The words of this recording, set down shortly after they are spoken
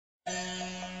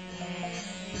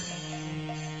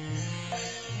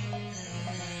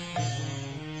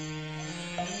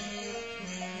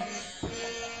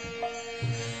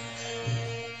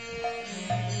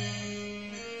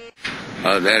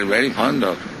They are very fond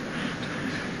of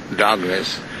dog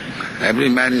race. Every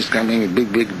man is coming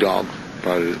with big dog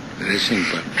for racing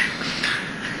purpose.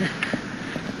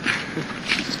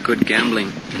 It's good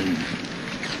gambling.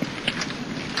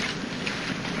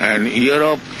 And in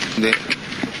Europe, the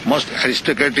most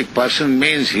aristocratic person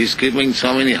means he is keeping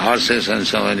so many horses and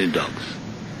so many dogs.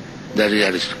 That is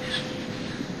aristocracy.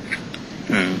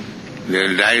 They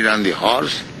will ride on the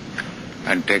horse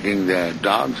and taking their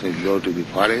dogs, they go to the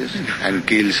forest and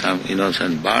kill some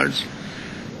innocent birds.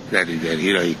 That is their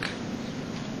heroic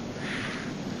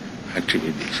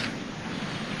activities.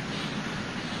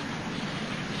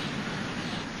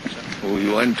 We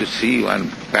went to see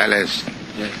one palace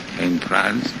in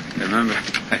France. Remember?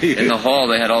 In the hall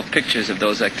they had all pictures of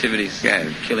those activities.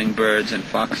 Yeah. Killing birds and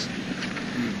fox.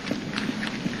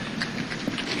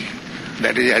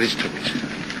 That is aristocracy.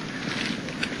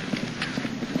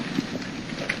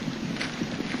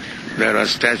 There was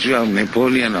a statue of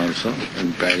Napoleon also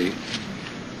in Paris.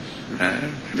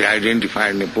 They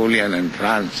identified Napoleon and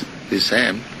France the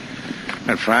same.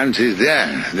 And France is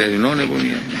there. There is no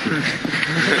Napoleon.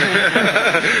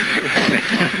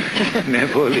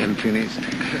 Napoleon finished.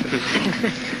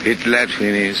 Hitler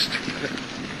finished.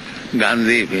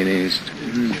 Gandhi finished.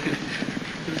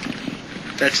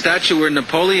 That statue where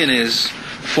Napoleon is,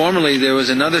 formerly there was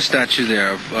another statue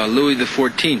there of Louis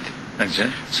XIV. That's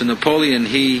it. So Napoleon,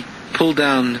 he pulled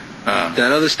down that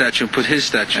other statue and put his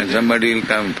statue And there. somebody will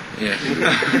come. Yeah.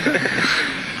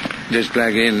 Just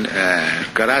like in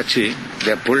Karachi,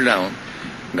 they pulled down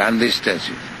Gandhi's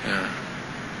statue. Yeah.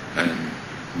 And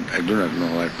I do not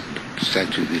know what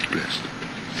statue is placed.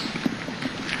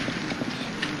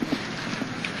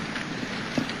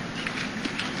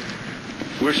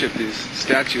 Worship these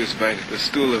statues by the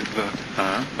stool of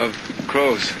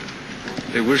crows.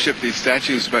 They worship these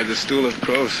statues by the stool of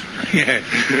crows. Yeah.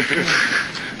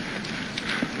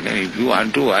 If you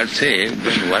want to worship,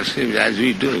 then worship as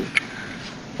we do.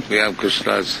 We have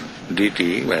Krishna's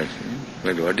deity, but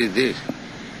what is this?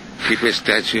 Keep a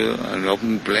statue on an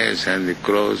open place and the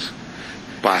crows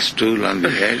pass stool on the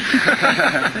head.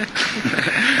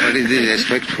 What is this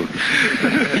respectful?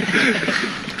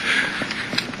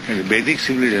 And the Vedic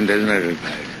civilization does not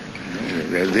require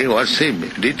it. They worship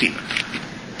deity.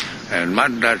 And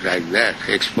not like that,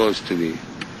 exposed to the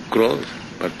crows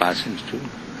for passing stool.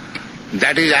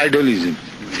 That is idolism.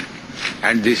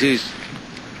 And this is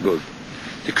good.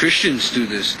 The Christians do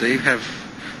this. They have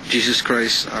Jesus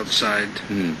Christ outside,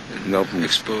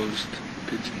 exposed.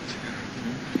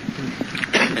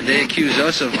 And they accuse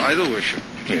us of idol worship.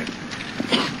 Yeah.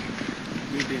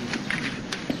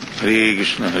 Hare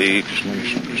Krishna,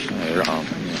 Krishna Krishna, Hare Ram.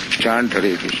 Chant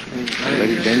Hare Krishna.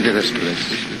 Very dangerous place.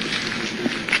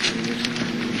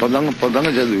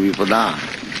 Padanga jadu vipada.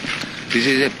 This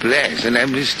is a place, and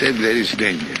every step there is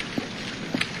danger.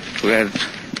 We are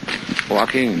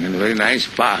walking in a very nice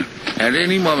path. At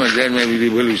any moment there may be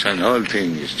revolution, whole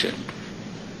thing is changed.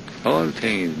 Whole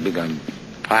thing is become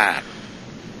fire.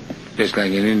 Just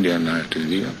like in India now it is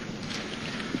given.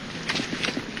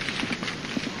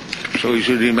 So we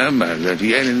should remember that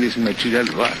here in this material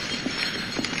world,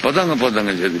 padanga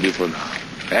jadu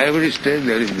vipada. Every step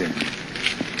there is danger.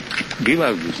 Give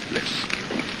up this place.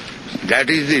 That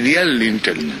is the real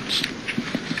intelligence.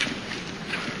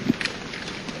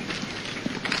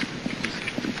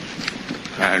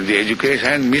 And the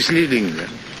education misleading them.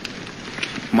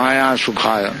 Maya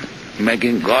Sukhaya,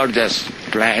 making gorgeous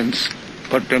plans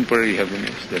for temporary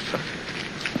happiness, that's all.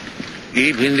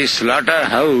 If in the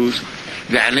slaughterhouse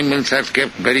the animals are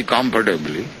kept very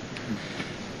comfortably,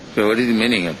 so what is the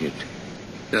meaning of it?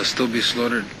 They'll still be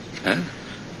slaughtered. Huh?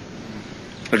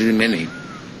 What is the meaning?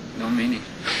 No meaning.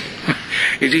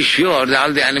 It is sure that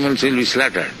all the animals will be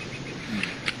slaughtered.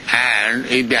 And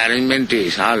if the arrangement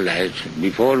is all right,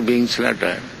 before being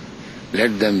slaughtered,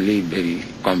 let them live very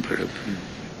comfortably.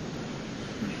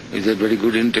 Is that very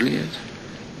good intelligence?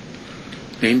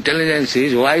 The intelligence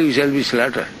is why we shall be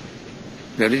slaughtered.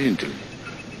 That is intelligence.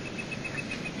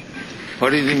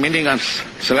 What is the meaning of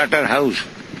slaughterhouse?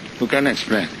 Who can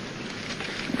explain?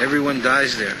 Everyone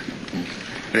dies there.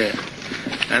 Yeah.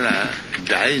 And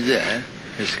dies there.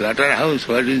 A slaughterhouse,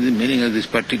 what is the meaning of this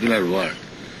particular word?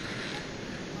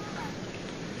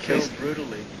 Killed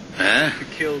brutally. Huh?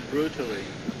 Killed brutally.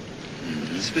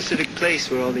 A specific place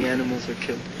where all the animals are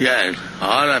killed. Yes,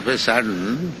 all of a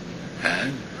sudden,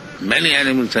 many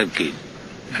animals are killed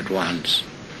at once.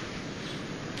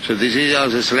 So this is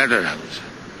also slaughterhouse.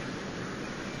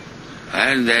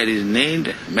 and there is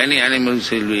need, many animals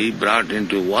will be brought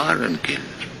into war and killed.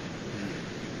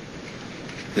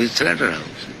 This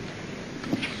slaughterhouse.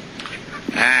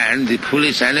 And the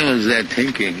foolish animals, they are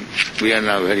thinking, we are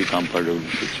now very comfortable.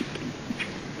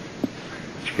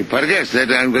 He forgets that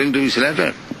I am going to be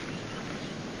slaughtered.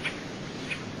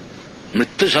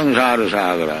 Mrityu samsara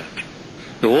sagara,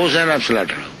 the ocean of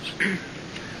slaughterhouse.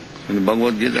 In the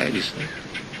Bhagavad Gita it is said,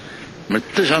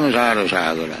 Mrityu samsara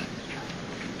sagara.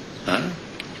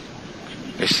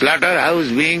 A slaughterhouse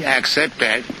being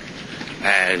accepted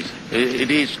as,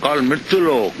 it is called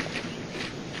Mrityulok.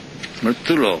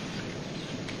 Mrityulok.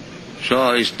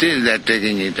 So still they are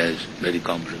taking it as very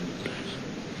comfortable place.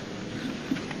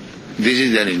 This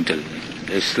is their intelligence.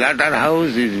 A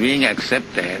slaughterhouse is being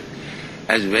accepted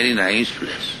as very nice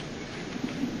place.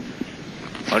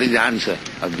 What is the answer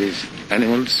of these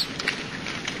animals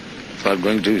who are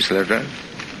going to be slaughtered?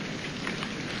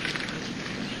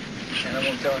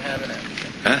 Animals don't have an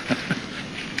answer.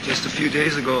 Just a few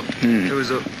days ago, there was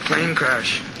a plane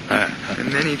crash,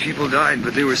 and many people died,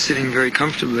 but they were sitting very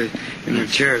comfortably in their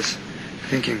chairs,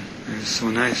 thinking, it was so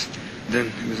nice. Then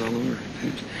it was all over.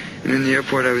 And in the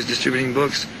airport I was distributing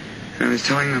books, and I was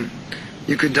telling them,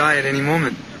 you could die at any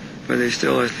moment, but they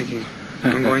still are thinking,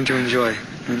 I'm going to enjoy.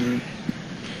 And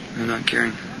they're not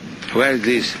caring. Where is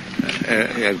this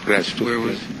aircraft? Where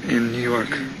was it? In New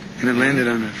York. And it landed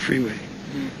on a freeway.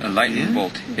 A lightning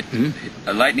bolt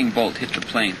hit the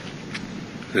plane.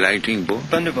 Lightning bolt?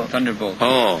 Thunderbolt.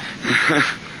 Oh.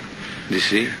 You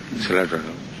see?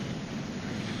 Slaughterhouse.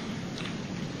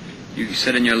 You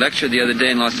said in your lecture the other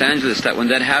day in Los Angeles that when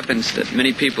that happens, that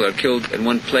many people are killed in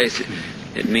one place,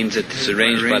 it means that it's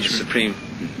arranged by the Supreme.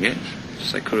 Yes.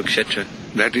 It's like Kurukshetra.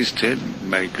 That is said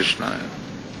by Krishna,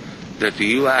 that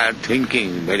you are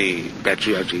thinking very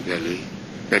patriotically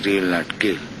that you will not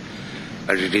kill.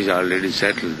 But it is already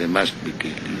settled, they must be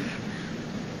killed.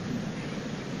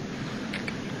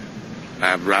 I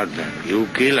have brought them. You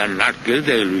kill and not kill,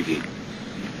 they will be killed.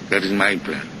 That is my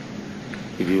plan.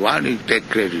 If you want, you take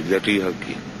credit that you have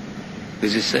killed.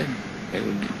 This is said.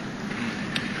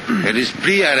 It is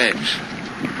pre-arranged.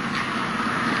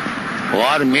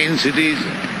 War means it is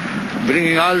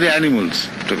bringing all the animals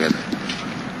together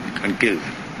and kill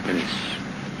them. Finish.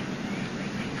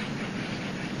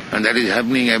 And that is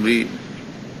happening every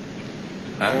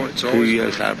 2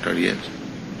 years after years.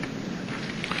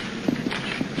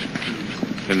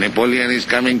 So Napoleon is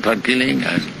coming for killing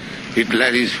and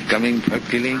Hitler is coming for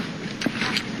killing.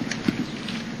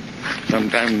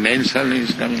 Sometimes Nelson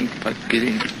is coming for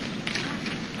killing.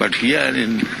 But here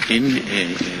in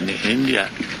India,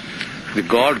 the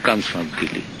God comes from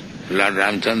killing. Lord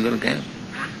Ramchandra came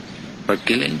for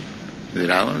killing the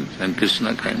Ravana, and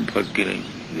Krishna came for killing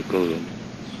the Kauravas.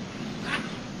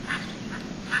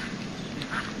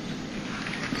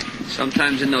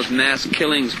 Sometimes in those mass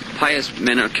killings, pious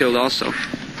men are killed also.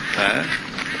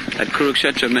 At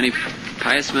Kurukshetra, many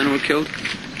pious men were killed.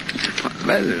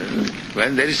 Well,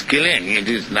 when there is killing, it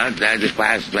is not that the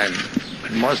pious men,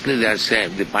 but mostly they are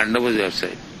saved. The Pandavas are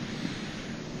saved.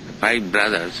 The 5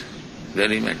 brothers, they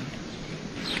remain.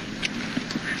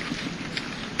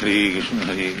 Hare Krishna,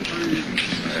 Hare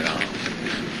Krishna.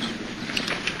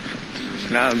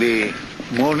 Now the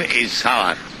moon is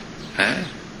sour.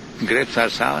 Grapes are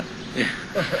sour.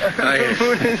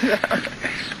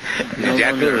 The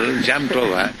jackal jumped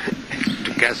over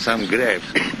to catch some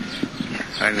grapes,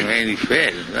 and when he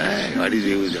fell, what is the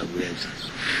use of grapes?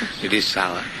 It is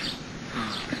sour.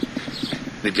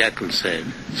 The jackal said.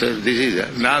 So this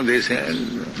is, now they say,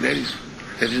 that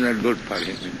is not good for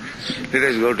him. Let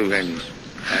us go to Venice.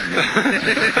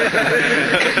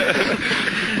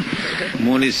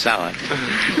 Moon is sour.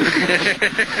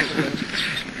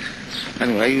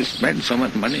 And why you spend so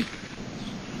much money?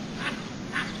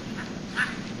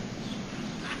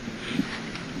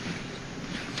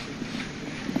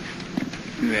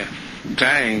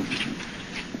 Trying,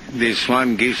 this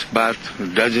one gives birth to a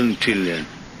dozen children,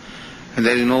 and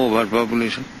there is no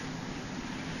overpopulation.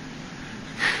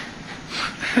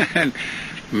 And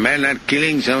men are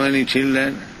killing so many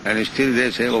children, and still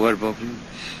they say overpopulation.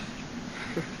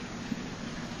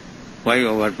 Why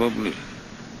overpopulation?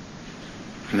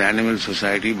 In the animal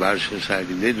society, bird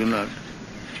society, they do not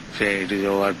say it is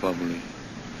overpopulation.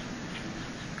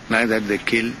 Neither they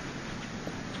kill.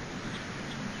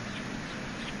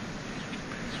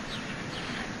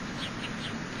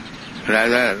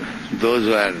 Rather, those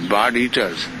who are bird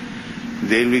eaters,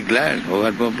 they will be glad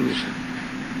overpopulation.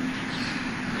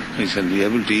 We shall be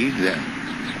able to eat them.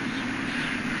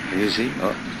 You see,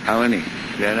 how many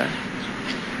there are?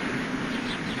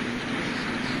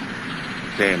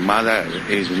 a mother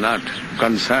is not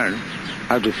concerned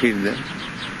how to feed them.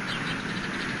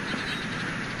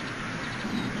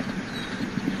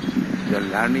 They are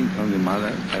learning from the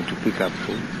mother how to pick up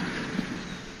food.